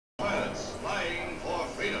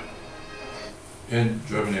And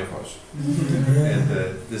German Air Force. And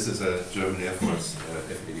this is a German Air Force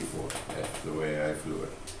F-84, the way I flew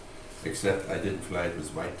it. Except I didn't fly it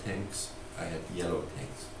with white tanks, I had yellow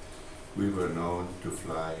tanks. We were known to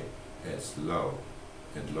fly as low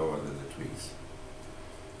and lower than the trees.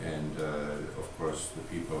 And of course the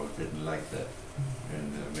people didn't like that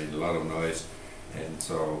and made a lot of noise, and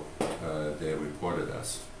so they reported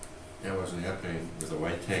us. There was an airplane with a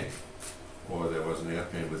white tank, or there was an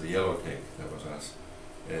airplane with a yellow tank, that was us.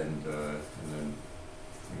 And then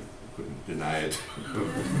we couldn't deny it.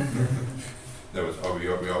 That was,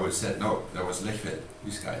 we always said, no, that was Lechfeld,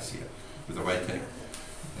 these guys here, with a white tank.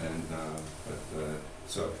 And,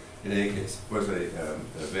 so, in any case, it was a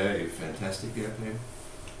very fantastic airplane.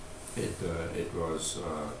 It was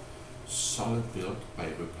solid built by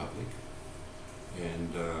Republic,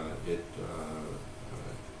 and it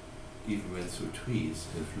even went through trees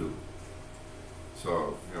and flew.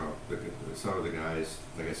 So, you know, some of the guys,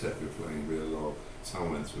 like I said, we were flying real low.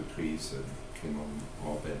 Some went through trees and came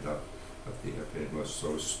all bent up, but the airplane was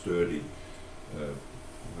so sturdy, you know,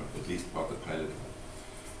 at least brought the pilot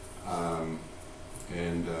up.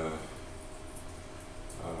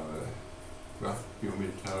 Well, you want me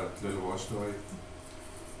to tell a little war story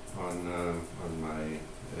on my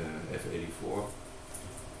F-84?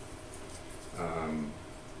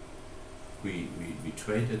 We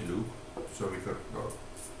trained at Loop, so we got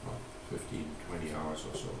 15, 20 hours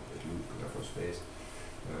or so at Loop Air Force Base,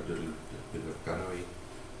 a little bit of gunnery,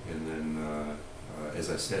 and then, as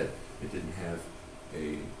I said, it didn't have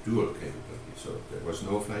a dual capability, so there was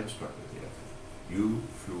no flight instructor at the airplane. You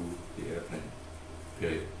flew the airplane,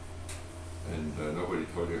 period. And nobody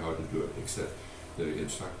told you how to do it, except the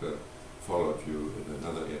instructor followed you in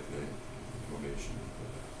another airplane formation.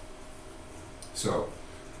 So,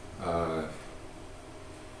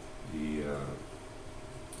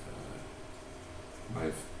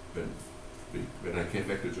 when I came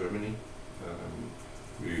back to Germany,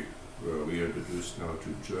 we were reintroduced now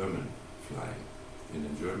to German flying, and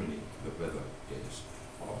in Germany the weather is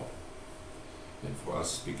awful. And for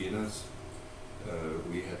us beginners,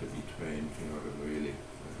 we had to be trained, you know, to really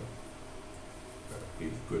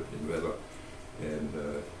be good in weather. And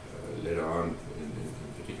later on, in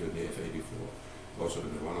particular the F-84, also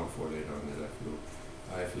in the 104 later on that I flew,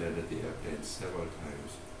 I've landed the airplane several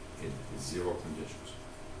times in zero conditions.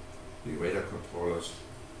 The radar controllers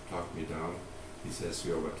talked me down. He says,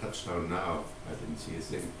 "You're over touchdown now." I didn't see a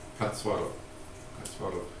thing. Cut throttle,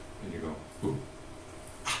 and you go, boom.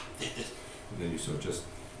 And then you saw just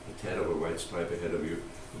a tad of a white stripe ahead of you,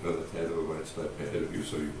 another tad of a white stripe ahead of you,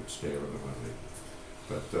 so you could stay on the runway.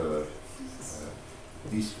 But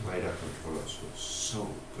these radar controllers were so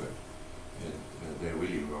good, and they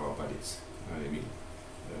really were our buddies. I mean,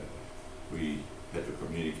 we had to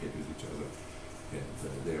communicate with each other,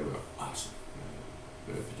 and they were awesome,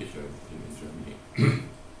 particularly in Germany.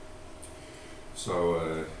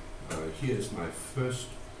 So here is my first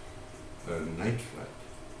night flight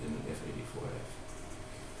in an F-84F.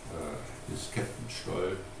 This Captain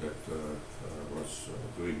Stoll that was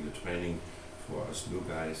doing the training for us new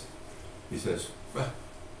guys, he says, "Well,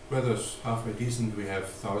 weather's halfway decent, we have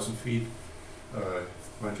 1,000 feet, why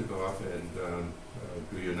don't you go up and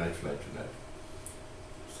do your night flight tonight?"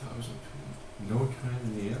 1,000 feet, no time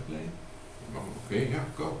in the airplane? Oh, okay, yeah,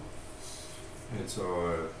 go. And so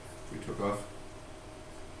we took off.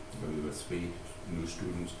 We were 3 new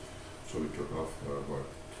students, so we took off about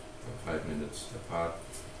 5 minutes apart,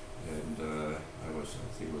 and I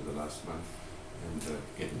think it was the last month, and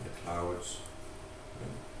getting the clouds,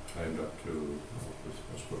 and climbed up to,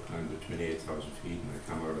 was climbed to 28,000 feet, and I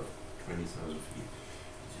come out of 20,000 feet.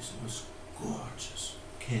 This most gorgeous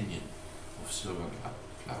canyon of silver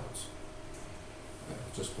clouds.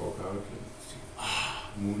 Just broke out, and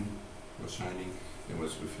the moon was shining and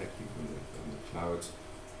was reflecting on the clouds.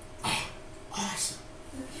 Awesome!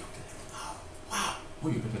 Look at it. Oh, wow! Oh,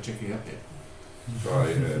 you better check your airplane. So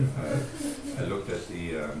I looked at the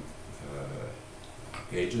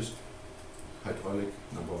gauges. Hydraulic,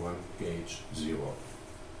 number 1, gauge 0.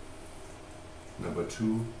 Number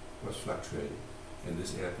 2 was fluctuating. And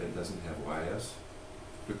this airplane doesn't have wires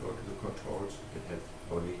to go to the controls. It had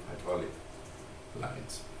only hydraulic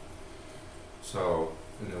lines. So,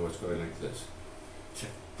 and it was going like this.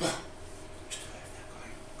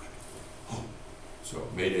 So,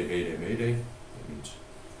 mayday, mayday, mayday. That means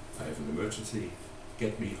I have an emergency.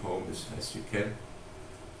 Get me home as fast as you can.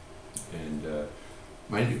 And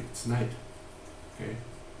mind you, it's night. Okay?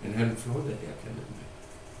 And I hadn't flown that airplane at night.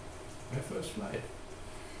 My first flight.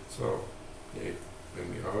 So they bring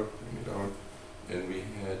me out, bring me down, and we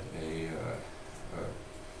had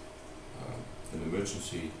an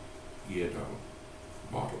emergency gear down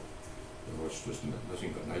model. There was just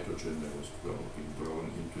nothing but nitrogen that was being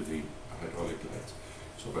blown into the hydraulic lights.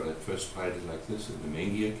 So, but I first tried it like this, and the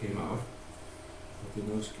main gear came out, but the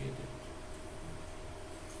nose gear didn't.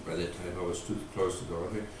 By that time, I was too close to the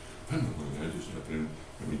doorway. I'm not going to land this airplane.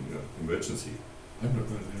 I mean, emergency. I'm not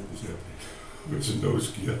going to land this airplane with the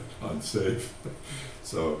nose gear, unsafe.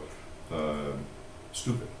 So,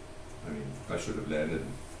 stupid. I mean, I should have landed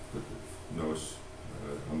with the nose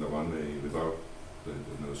on the runway without the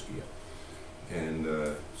nose gear. And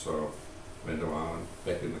so, went around,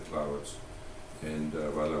 back in the clouds. And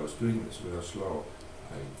while I was doing this real slow,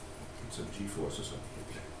 I put some G-forces on the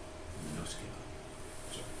plane, and the nose gear.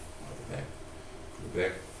 So, I flew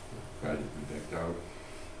back, guided me back down.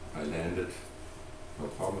 I landed, no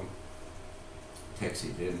problem.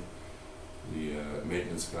 Taxied in. The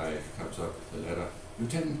maintenance guy comes up the ladder.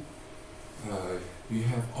 Lieutenant, you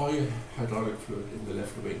have all your hydraulic fluid in the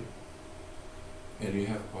left wing, and you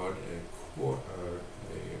have about a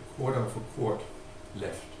quarter of a quart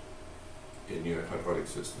left in your hydraulic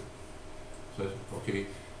system. So I said, okay,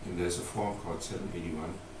 and there's a form called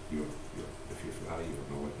 781. If you fly, you'll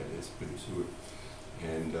know what that is pretty soon.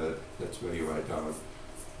 And that's where you write down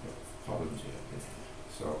problems you have.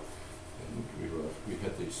 So, and we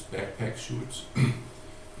had these backpack chutes,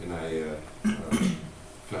 and I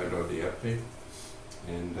climbed out the airplane,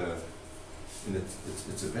 and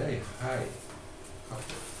it's a very high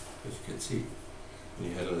cockpit, as you can see. And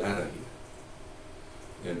you had a ladder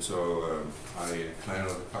here. And so I climbed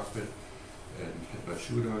out the cockpit and had my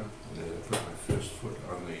chute on, and then I put my first foot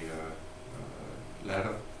on the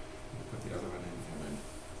ladder, and put the other one in, and then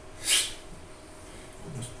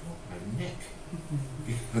almost broke my neck.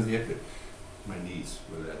 Because my knees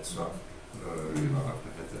were that soft, you know, after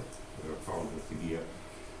I had that problem with the gear.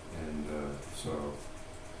 And so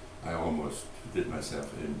I almost did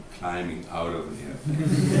myself in climbing out of the airplane.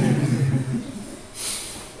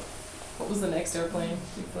 What was the next airplane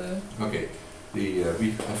you flew? Okay,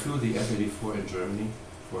 I flew the F-84 in Germany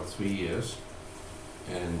for 3 years,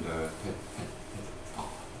 and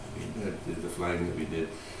the flying that we did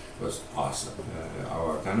was awesome.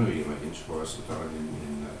 Our gunnery range was down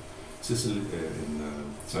in Sicily,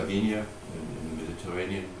 in Sardinia, in the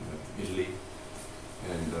Mediterranean, Italy,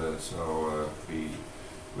 and so we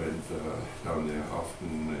went down there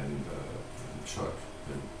often and shot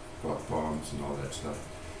and got bombs and all that stuff.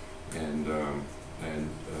 And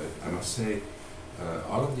I must say,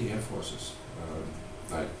 all of the air forces,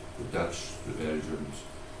 like the Dutch, the Belgians,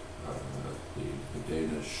 the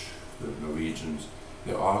Danish, the Norwegians,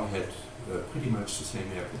 they all had pretty much the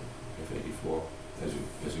same airplane, F-84,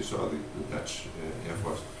 as you saw the Dutch Air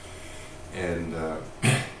Force. And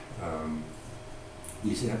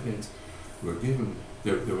these airplanes were given,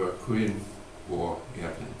 they were Korean War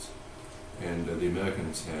airplanes, and the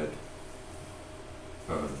Americans had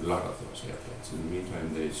a lot of those airplanes. In the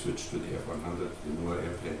meantime, they switched to the F-100, the newer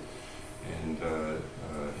airplane, and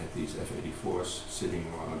had these F-84s sitting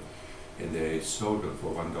around, and they sold them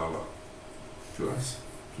for $1 to us,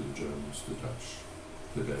 to the Germans, the Dutch,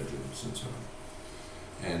 the Belgians, and so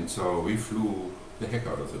on. And so we flew the heck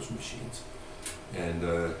out of those machines. And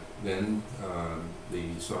then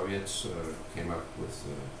the Soviets came up with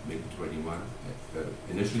MiG-21.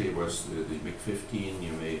 Initially it was the MiG-15,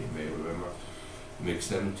 you may remember,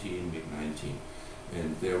 MiG-17, MiG-19,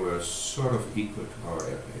 and they were sort of equal to our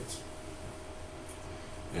airplanes.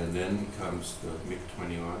 And then comes the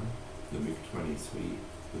MiG-21, the MiG-23,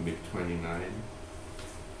 the MiG-29.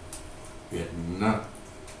 We had not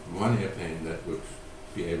one airplane that would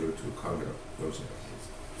be able to counter those airplanes.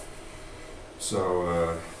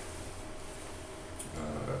 So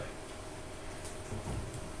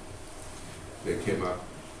they came up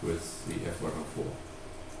with the F-104.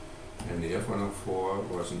 And the F-104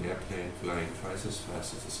 was an airplane flying twice as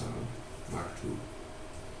fast as the sound, Mach 2.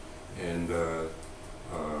 And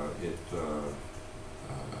it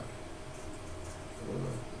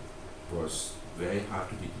was very hard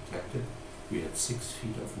to be detected. We had 6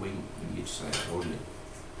 feet of wing on each side only.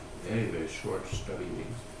 Very, very short, stubby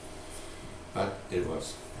wings. But it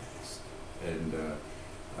was fast. And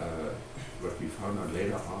what we found out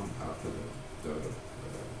later on, after the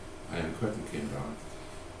Iron Curtain came down,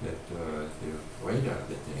 that the radar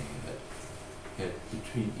that they had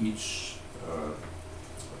between each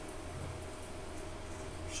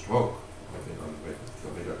stroke of it on the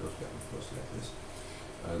radar goes back and forth like this,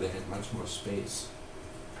 they had much more space,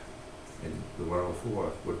 and the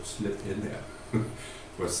 104 would slip in there.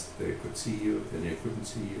 Was they could see you, then they couldn't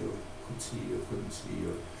see you, could see you, couldn't see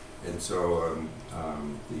you, and so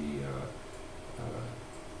the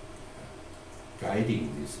guiding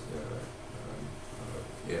these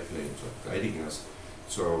airplanes or guiding us,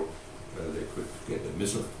 so they could get a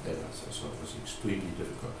missile at us. So it was extremely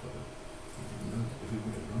difficult for them. We didn't know that. If we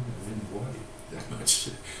would have known that, we didn't worry that much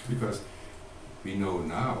because we know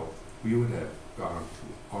now we would have gone to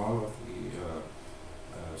all of the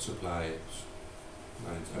supply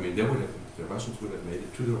lines. I mean, the Russians would have made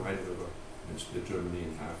it to the Rhine River and split Germany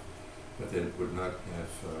in half, but then would not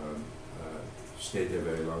have stayed there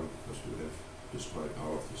very long because we would have destroyed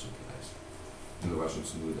all of the supplies. And the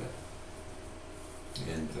Russians knew that.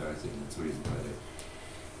 And I think that's the reason why they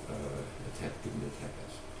didn't attack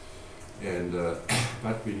us. And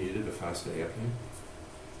but we needed a faster airplane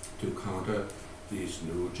to counter these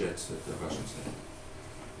new jets that the Russians had.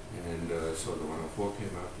 And so the 104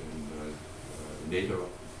 came up, and NATO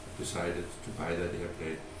decided to buy that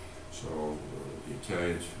airplane. So the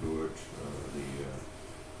Italians flew it, the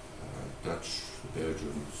Dutch, the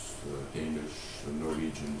Belgians, the Danish, the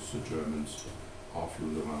Norwegians, the Germans all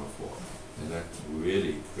flew the 104. And that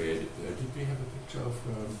really created, did we have a picture of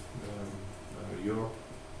Europe?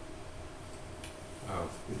 Oh,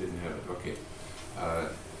 we didn't have it, okay.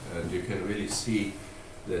 And you can really see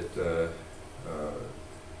that the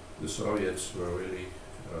Soviets were really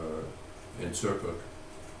encircled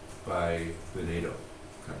by the NATO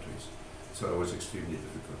countries. So it was extremely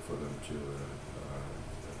difficult for them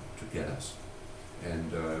to get us.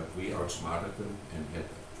 And we outsmarted them and had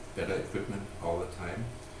better equipment all the time.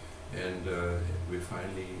 And we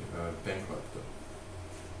finally bankrupted them.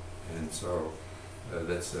 And so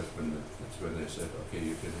that's when they said, okay,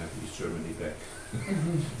 you can have East Germany back.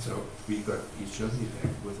 So we got East Germany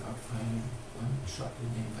back without firing one shot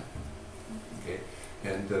in England. Okay,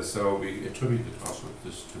 and so we attributed also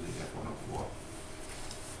this to the F-104.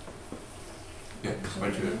 Yeah, why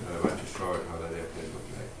don't you show it how that airplane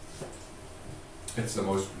looked like? It's the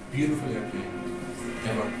most beautiful airplane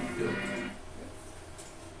ever built.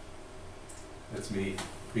 That's me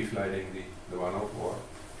pre-flighting the 104,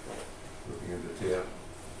 looking at the tail,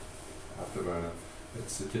 afterburner.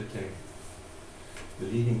 That's the tip tank. The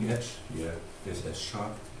leading edge here is as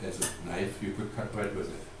sharp as a knife you could cut right with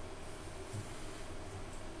it.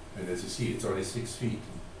 And as you see, it's only 6 feet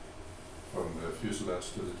from the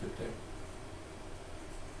fuselage to the tip tank.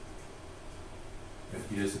 And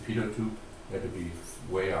here's the pitot tube, had to be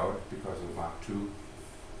way out because of Mach 2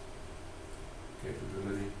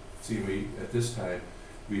 capability. See, at this time,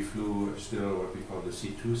 we flew still what we call the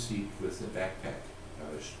C2 seat with the backpack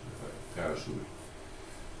parachute.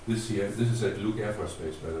 This is at Luke Air Force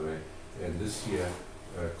Base, by the way, and this here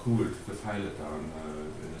cooled the pilot down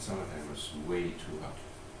in the summertime. Was way too hot.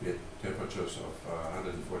 We had temperatures of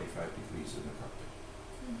 145 degrees in the cockpit.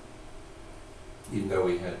 Even though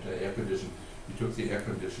we had air conditioning, we took the air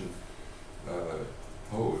conditioned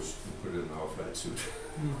hose and put it in our flight suit.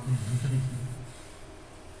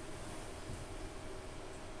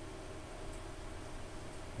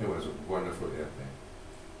 It was a wonderful airplane.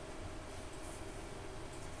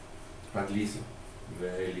 But lethal,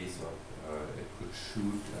 very lethal. It could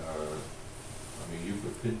shoot, I mean, you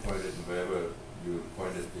could pinpoint it, and wherever you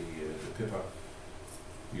pointed the pipper,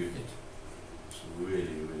 you hit. It's a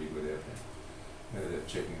really, really good airplane. They're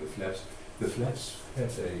checking the flaps. The flaps had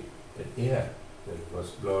an air that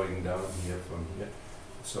was blowing down here from here,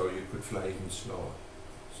 so you could fly even slower.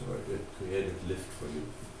 So it created lift for you.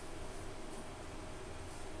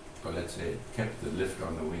 Or let's say it kept the lift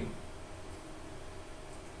on the wing.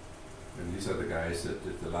 And these are the guys that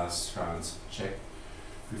did the last chance check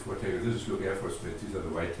before takeoff. This is Luke Air Force Base. These are the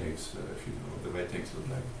white tanks, if you know what the white tanks look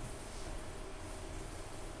like.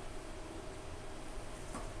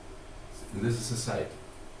 And this is the sight.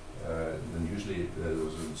 And usually there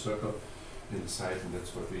was a circle in the sight, and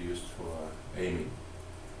that's what we used for aiming.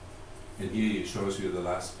 And here it shows you the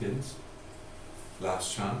last pins.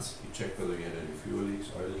 Last chance, you check whether you had any fuel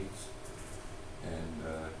leaks, oil leaks, and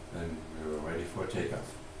then we were ready for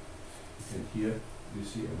takeoff. And here you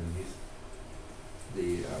see underneath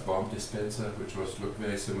the bomb dispenser, which looked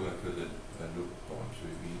very similar to the nuke bombs.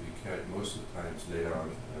 We carried most of the times later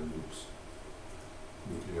on nukes,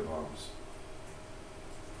 nuclear bombs.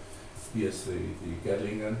 Here's the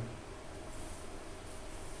Gatling gun.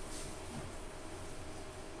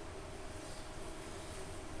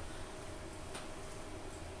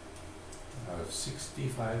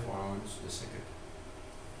 65 rounds a second,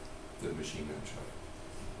 the machine gun shot.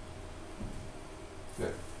 There,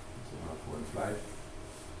 it's a 104 in flight.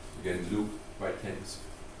 Again, Luke, white tanks.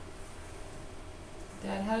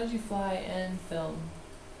 Dad, how did you fly and film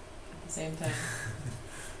at the same time?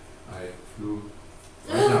 I flew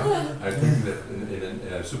right now. I flew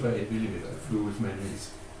in a Super 8mm. I flew with my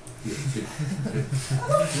knees. Here, sit.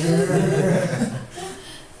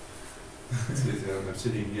 I'm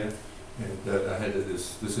sitting here, and I had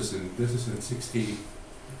this. This is in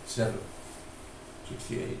 67,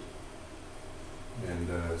 68,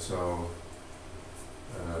 and so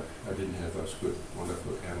I didn't have those good,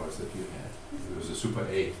 wonderful cameras that you had. It was a Super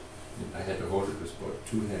 8, and I had to hold it with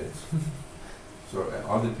two hands. So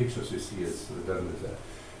all the pictures you see is done with that.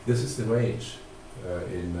 This is the range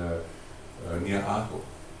in near Arco.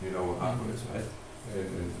 You know where Arco is, right?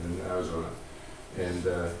 In Arizona. And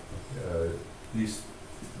these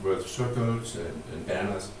were circles and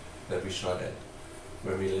banners that we shot at.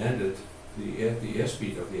 When we landed, the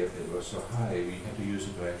airspeed of the airplane was so high, we had to use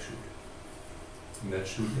a drag chute. And that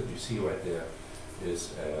chute that you see right there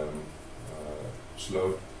is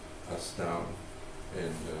slowed us down.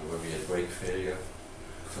 And when we had brake failure,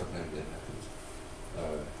 sometimes that happens.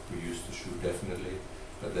 We used the chute definitely,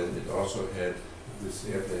 but then it also had, this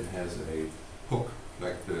airplane has a hook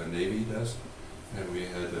like the Navy does, and we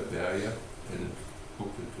had a barrier, and it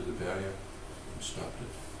hooked into the barrier and stopped it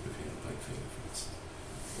if you had brake failure, for instance.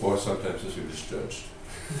 Or sometimes as you discharged.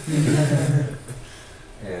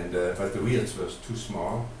 And but the wheels was too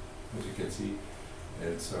small, as you can see,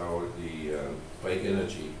 and so the brake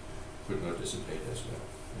energy could not dissipate as well.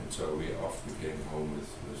 And so we often came home with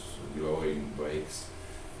glowing brakes,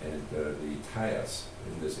 and the tires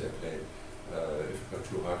in this airplane, if it got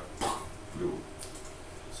too hot, blew.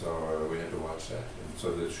 So we had to watch that. And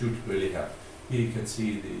so the chute really helped. Here you can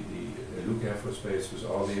see the Luke Air Force Base with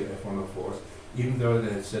all the F-104s. Even though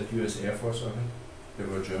they said US Air Force on it, they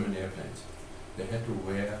were German airplanes. They had to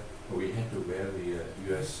wear, or we had to wear the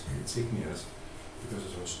US insignias because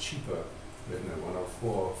it was cheaper when the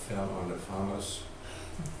 104 fell on the farmer's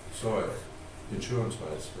soil.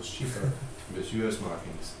 Insurance-wise, it was cheaper with US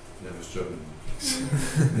markings than with German markings.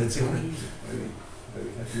 That's the only reason why we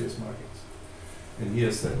had US markings. And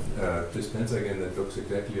here's that dispenser again that looks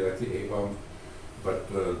exactly like the A-bomb, but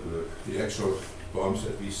the actual bombs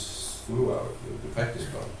that we threw out, the practice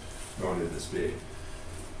bomb, were only this big.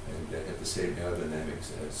 And they had the same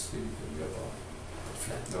aerodynamics as the real bomb.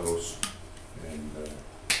 Flat nose and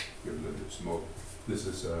give a little bit of smoke. This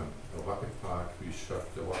is a rocket park. We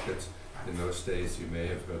shot the rockets. In those days, you may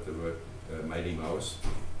have heard the word Mighty Mouse.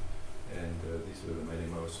 And these were the Mighty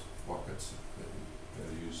Mouse rockets that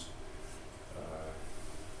we used.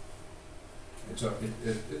 And so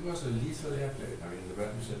it was a lethal airplane. I mean, the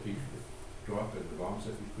weapons that we could drop and the bombs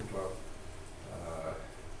that we could drop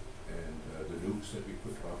and the nukes that we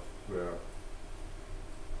could drop were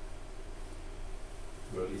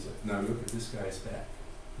lethal. Now look at this guy's back.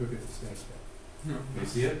 Look at this guy's back. You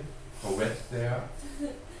see it? How wet they are?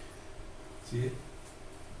 See it?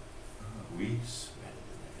 We sweated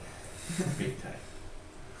in that big time.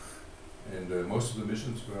 And most of the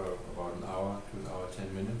missions were about an hour to an hour,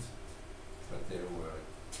 10 minutes. But they were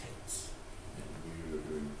tense, and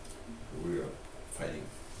we were fighting.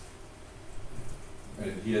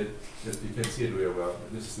 And here, you can see it very well.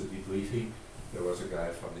 This is the debriefing. There was a guy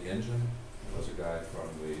from the engine, there was a guy from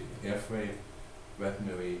the airframe,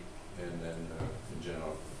 weaponry, and then in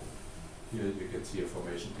general. Here you can see a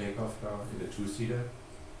formation takeoff now in a two-seater.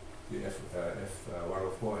 The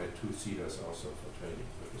F-104 had two seaters also for training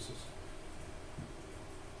purposes.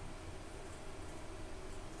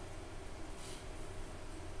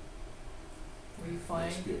 Were you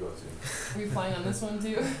flying? Were you flying on this one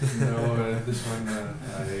too? No, this one I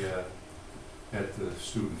had the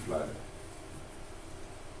student fly.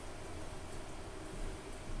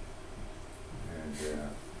 And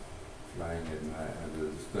flying at night, and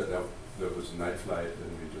there was a night flight,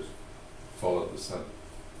 and we just followed the sun.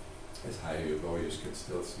 As high you go, you can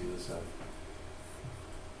still see the sun.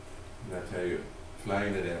 And I tell you,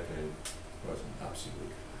 flying that airplane was an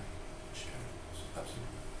absolute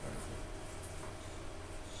absolutely wonderful.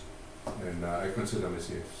 And I consider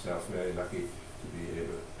myself very lucky to be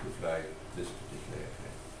able to fly this particular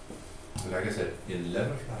airplane. And like I said, in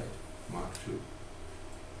level flight, Mark II,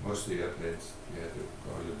 most of the airplanes, you had to go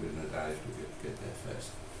a little bit in a dive to get there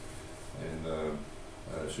fast. And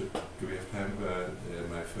do we have time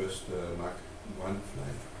for my first Mark I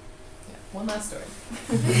flight? Yeah, one last story.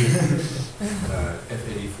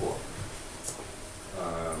 F-84.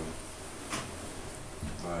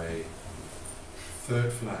 My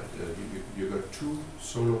third flight, you got two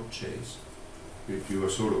solo chase. You were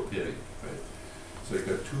solo period, right? So you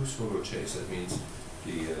got two solo chase. That means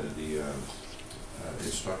the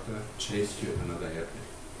instructor chased you another airplane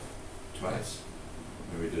twice.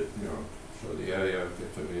 And we did, show the area, get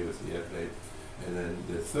familiar with the airplane. And then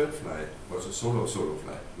the third flight was a solo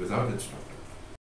flight without instructor.